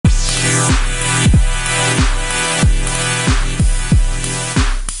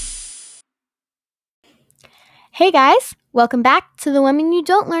Hey guys, welcome back to The Women You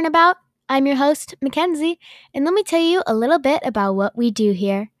Don't Learn About. I'm your host, Mackenzie, and let me tell you a little bit about what we do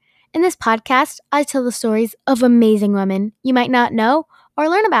here. In this podcast, I tell the stories of amazing women you might not know or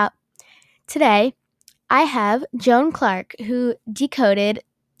learn about. Today, I have Joan Clarke, who decoded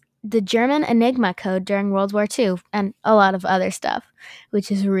the German Enigma code during World War II and a lot of other stuff,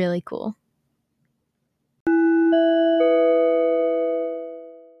 which is really cool.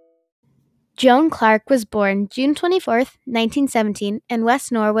 Joan Clarke was born June 24th, 1917, in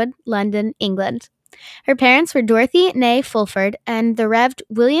West Norwood, London, England. Her parents were Dorothy née Fulford and the Rev.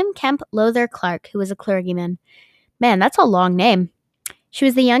 William Kemp Lowther Clarke, who was a clergyman. Man, that's a long name. She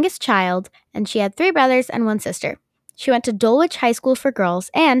was the youngest child, and she had 3 brothers and 1 sister. She went to Dulwich High School for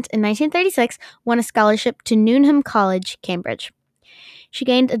Girls and, in 1936, won a scholarship to Newnham College, Cambridge. She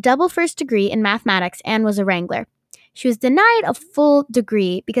gained a double first degree in mathematics and was a Wrangler. She was denied a full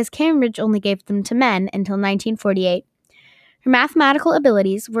degree because Cambridge only gave them to men until 1948. Her mathematical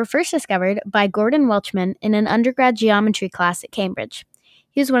abilities were first discovered by Gordon Welchman in an undergrad geometry class at Cambridge.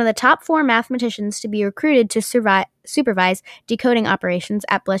 He was one of the top 4 mathematicians to be recruited to supervise decoding operations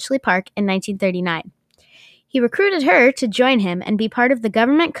at Bletchley Park in 1939. He recruited her to join him and be part of the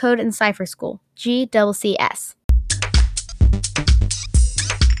Government Code and Cipher School, GCCS.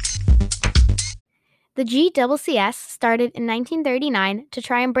 The GCCS started in 1939 to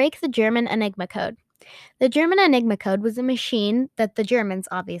try and break the German Enigma code. The German Enigma code was a machine that the Germans,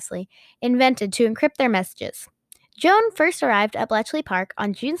 obviously, invented to encrypt their messages. Joan first arrived at Bletchley Park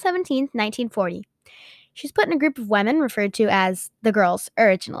on June 17, 1940. She was put in a group of women referred to as the girls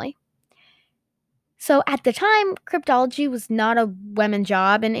originally. So at the time, cryptology was not a women's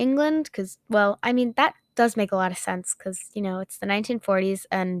job in England because, that does make a lot of sense because, it's the 1940s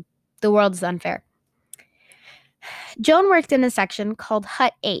and the world is unfair. Joan worked in a section called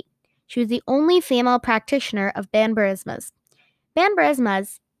Hut 8. She was the only female practitioner of banbarismas.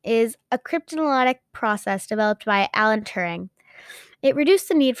 Banbarismas is a cryptanalytic process developed by Alan Turing. It reduced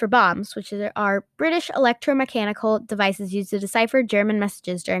the need for bombs, which are British electromechanical devices used to decipher German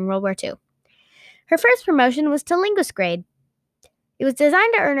messages during World War II. Her first promotion was to linguist grade. It was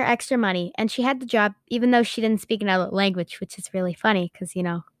designed to earn her extra money, and she had the job even though she didn't speak another language, which is really funny because,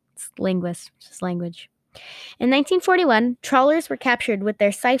 it's linguist, which is language. In 1941, trawlers were captured with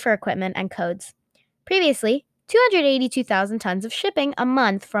their cipher equipment and codes. Previously, 282,000 tons of shipping a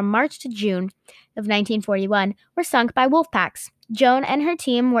month from March to June of 1941 were sunk by wolf packs. Joan and her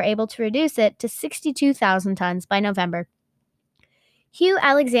team were able to reduce it to 62,000 tons by November. Hugh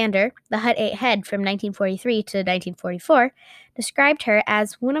Alexander, the Hut 8 head from 1943 to 1944, described her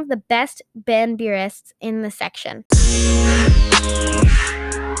as one of the best banburists in the section.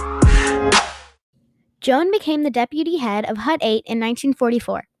 Joan became the deputy head of Hut 8 in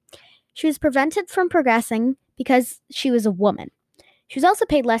 1944. She was prevented from progressing because she was a woman. She was also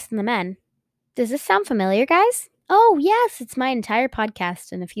paid less than the men. Does this sound familiar, guys? Oh, yes, it's my entire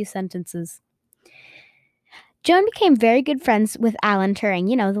podcast in a few sentences. Joan became very good friends with Alan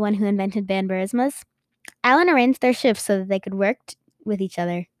Turing, the one who invented banbarismas. Alan arranged their shifts so that they could work with each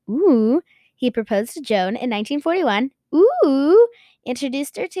other. Ooh, he proposed to Joan in 1941. Ooh,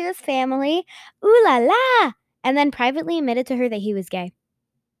 introduced her to his family. Ooh la la! And then privately admitted to her that he was gay.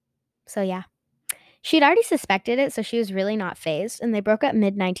 So yeah. She'd already suspected it, so she was really not fazed, and they broke up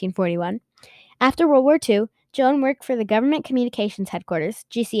mid-1941. After World War II, Joan worked for the Government Communications Headquarters,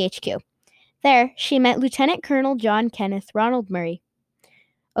 GCHQ. There, she met Lieutenant Colonel John Kenneth Ronald Murray.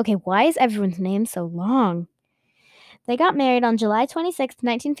 Okay, why is everyone's name so long? They got married on July 26,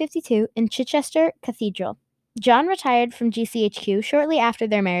 1952, in Chichester Cathedral. John retired from GCHQ shortly after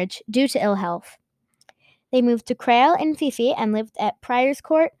their marriage due to ill health. They moved to Crail in Fife and lived at Priors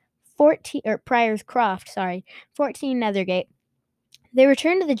Croft, 14 Nethergate. They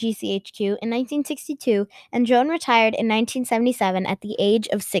returned to the GCHQ in 1962, and Joan retired in 1977 at the age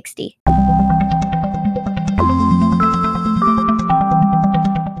of 60.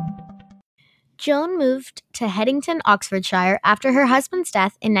 Joan moved to Headington, Oxfordshire after her husband's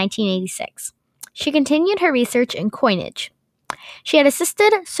death in 1986. She continued her research in coinage. She had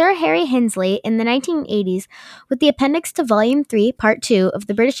assisted Sir Harry Hinsley in the 1980s with the appendix to Volume 3, Part 2 of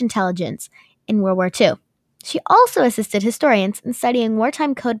the British Intelligence in World War II. She also assisted historians in studying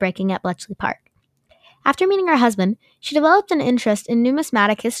wartime code-breaking at Bletchley Park. After meeting her husband, she developed an interest in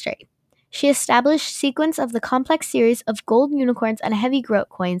numismatic history. She established a sequence of the complex series of gold unicorns and heavy groat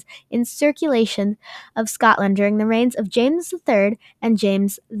coins in circulation of Scotland during the reigns of James III and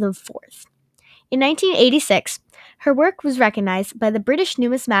James IV. In 1986, her work was recognized by the British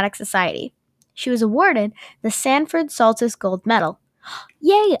Numismatic Society. She was awarded the Sanford Saltus Gold Medal.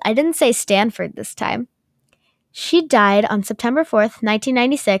 Yay, I didn't say Stanford this time. She died on September 4th,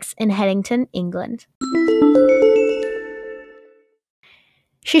 1996 in Headington, England.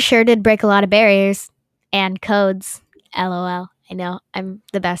 She sure did break a lot of barriers and codes. LOL. I know, I'm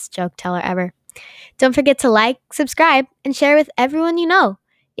the best joke teller ever. Don't forget to like, subscribe, and share with everyone you know.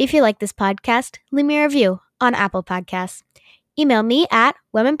 If you like this podcast, leave me a review on Apple Podcasts. Email me at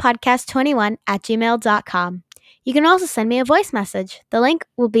womenpodcast21@gmail.com. You can also send me a voice message. The link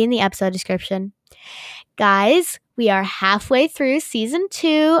will be in the episode description. Guys, we are halfway through season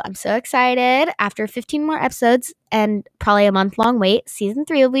 2. I'm so excited. After 15 more episodes and probably a month-long wait, season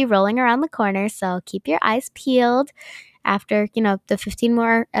 3 will be rolling around the corner, so keep your eyes peeled after, the 15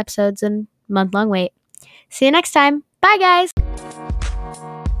 more episodes and month-long wait. See you next time. Bye, guys.